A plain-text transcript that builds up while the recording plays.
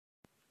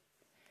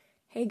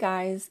Hey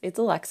guys, it's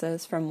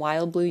Alexis from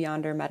Wild Blue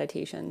Yonder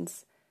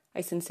Meditations.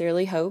 I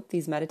sincerely hope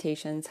these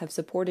meditations have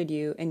supported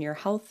you in your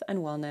health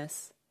and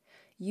wellness.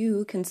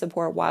 You can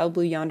support Wild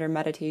Blue Yonder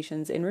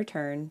Meditations in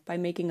return by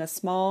making a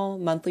small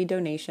monthly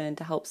donation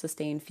to help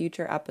sustain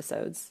future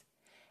episodes.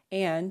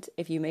 And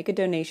if you make a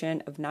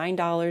donation of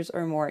 $9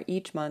 or more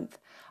each month,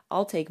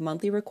 I'll take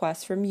monthly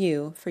requests from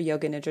you for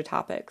Yoga Nidra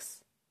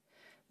topics.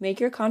 Make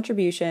your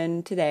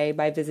contribution today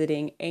by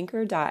visiting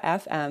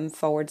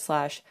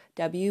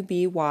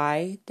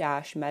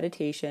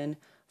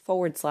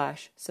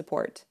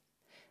anchor.fm/WBY-meditation/support.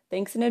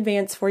 Thanks in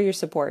advance for your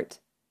support.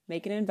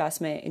 Make an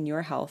investment in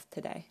your health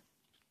today.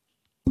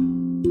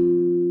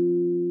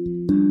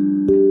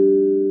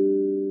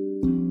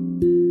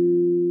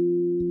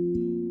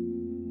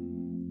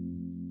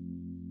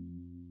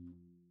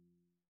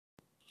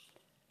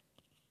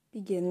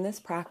 Begin this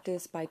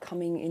practice by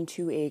coming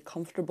into a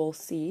comfortable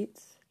seat,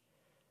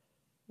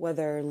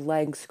 whether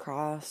legs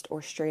crossed or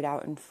straight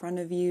out in front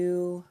of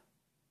you,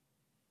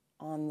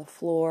 on the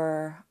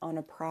floor, on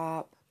a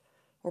prop,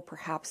 or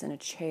perhaps in a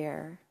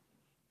chair.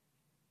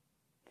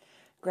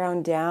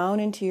 Ground down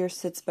into your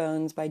sits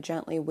bones by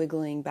gently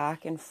wiggling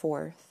back and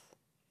forth.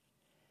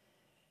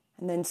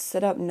 And then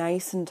sit up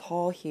nice and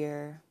tall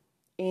here,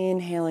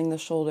 inhaling the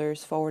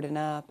shoulders forward and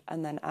up,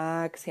 and then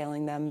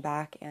exhaling them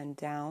back and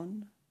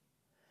down.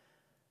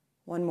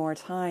 One more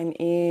time,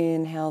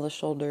 inhale the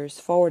shoulders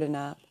forward and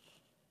up,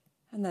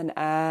 and then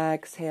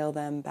exhale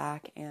them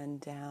back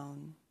and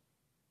down.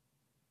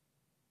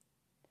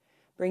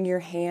 Bring your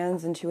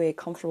hands into a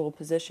comfortable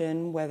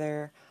position,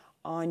 whether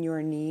on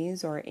your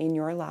knees or in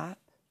your lap.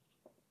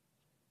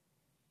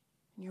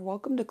 You're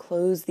welcome to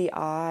close the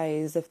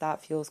eyes if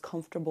that feels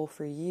comfortable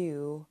for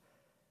you,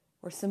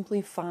 or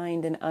simply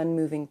find an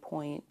unmoving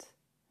point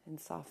and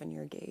soften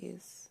your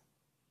gaze.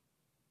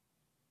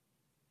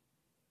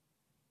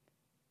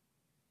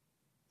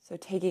 So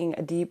taking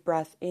a deep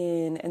breath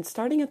in and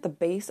starting at the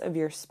base of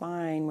your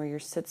spine where your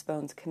sits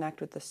bones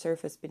connect with the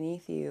surface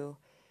beneath you,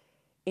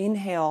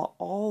 inhale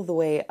all the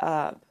way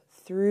up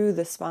through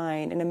the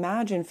spine and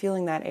imagine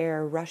feeling that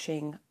air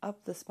rushing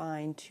up the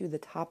spine to the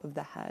top of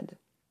the head.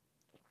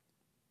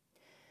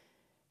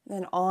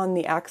 Then on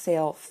the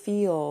exhale,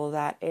 feel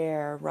that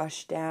air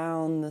rush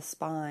down the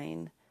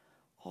spine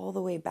all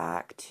the way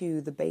back to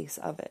the base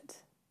of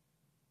it.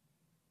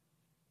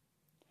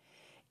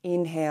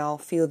 Inhale,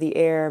 feel the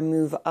air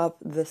move up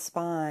the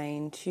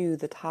spine to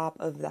the top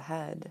of the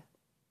head.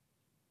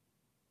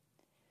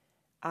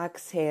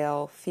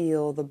 Exhale,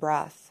 feel the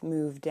breath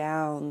move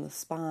down the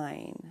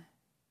spine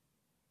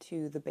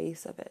to the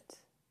base of it.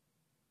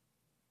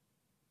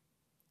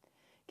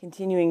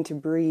 Continuing to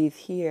breathe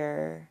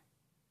here.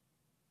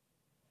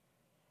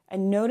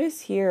 And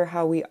notice here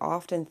how we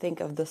often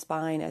think of the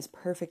spine as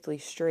perfectly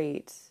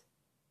straight,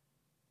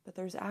 but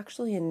there's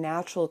actually a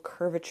natural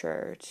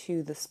curvature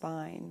to the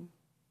spine.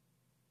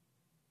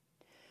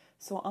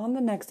 So on the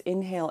next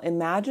inhale,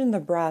 imagine the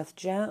breath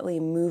gently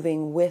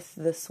moving with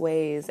the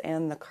sways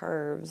and the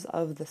curves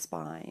of the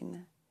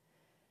spine.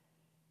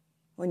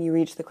 When you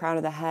reach the crown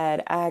of the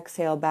head,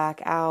 exhale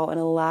back out and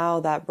allow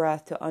that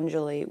breath to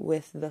undulate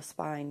with the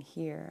spine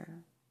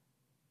here.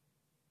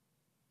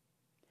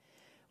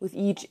 With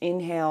each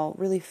inhale,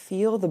 really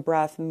feel the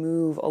breath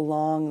move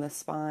along the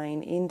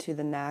spine into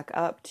the neck,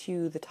 up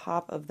to the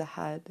top of the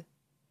head.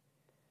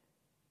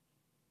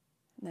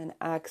 And then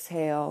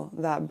exhale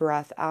that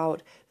breath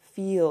out.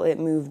 Feel it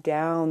move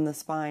down the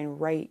spine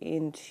right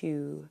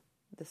into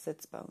the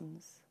sits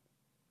bones.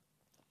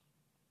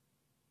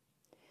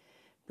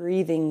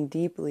 Breathing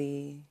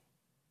deeply,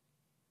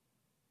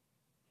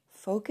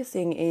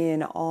 focusing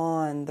in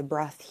on the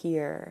breath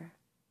here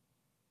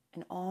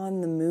and on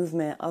the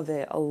movement of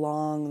it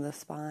along the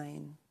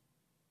spine.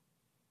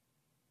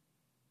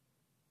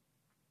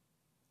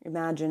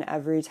 Imagine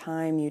every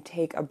time you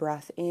take a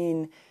breath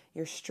in,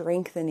 you're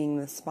strengthening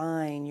the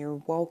spine.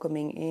 You're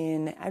welcoming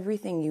in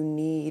everything you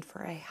need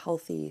for a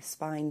healthy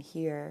spine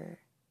here.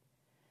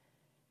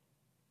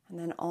 And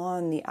then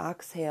on the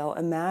exhale,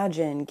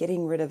 imagine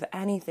getting rid of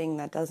anything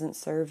that doesn't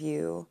serve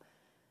you,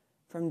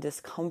 from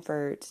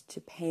discomfort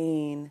to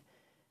pain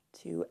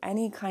to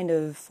any kind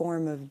of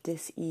form of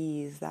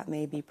dis-ease that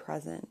may be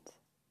present.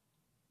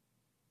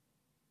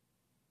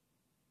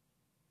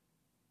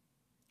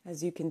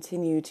 As you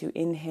continue to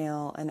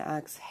inhale and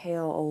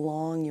exhale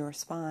along your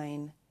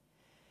spine,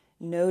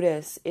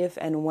 notice if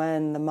and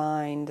when the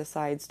mind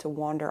decides to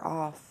wander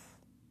off.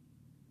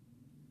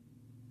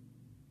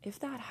 If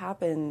that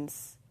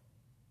happens,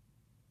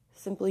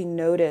 simply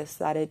notice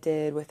that it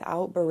did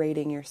without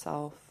berating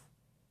yourself,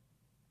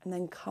 and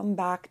then come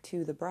back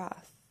to the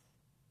breath.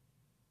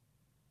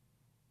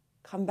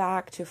 Come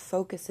back to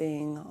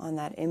focusing on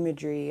that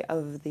imagery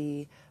of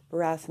the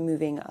breath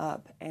moving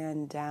up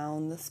and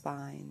down the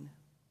spine.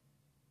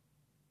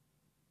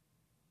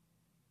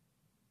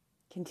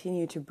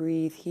 Continue to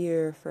breathe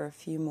here for a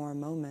few more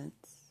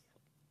moments.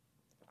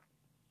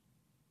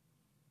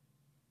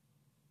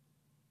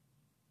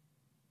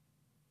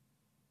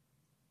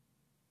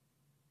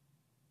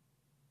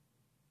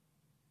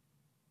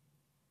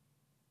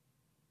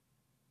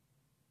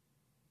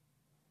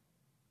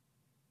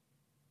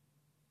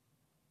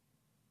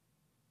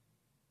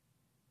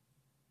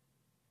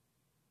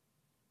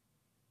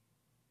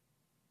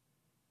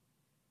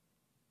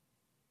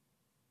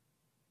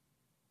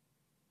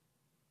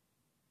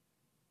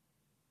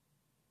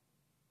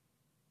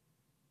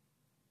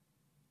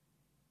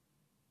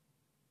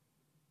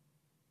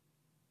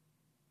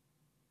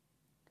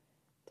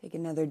 Take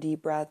another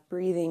deep breath,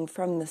 breathing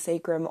from the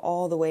sacrum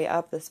all the way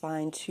up the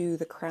spine to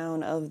the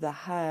crown of the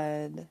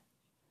head.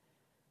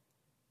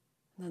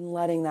 Then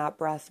letting that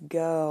breath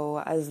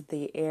go as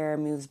the air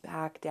moves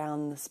back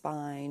down the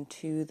spine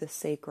to the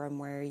sacrum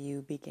where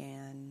you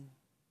began.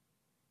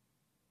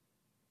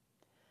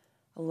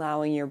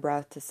 Allowing your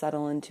breath to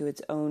settle into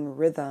its own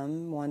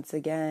rhythm once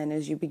again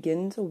as you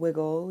begin to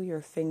wiggle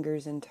your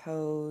fingers and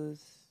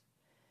toes.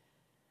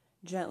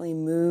 Gently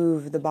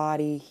move the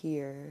body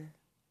here.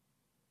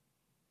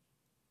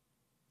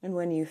 And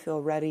when you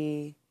feel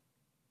ready,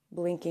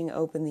 blinking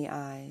open the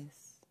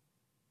eyes.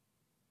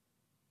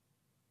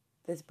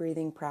 This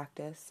breathing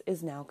practice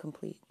is now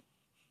complete.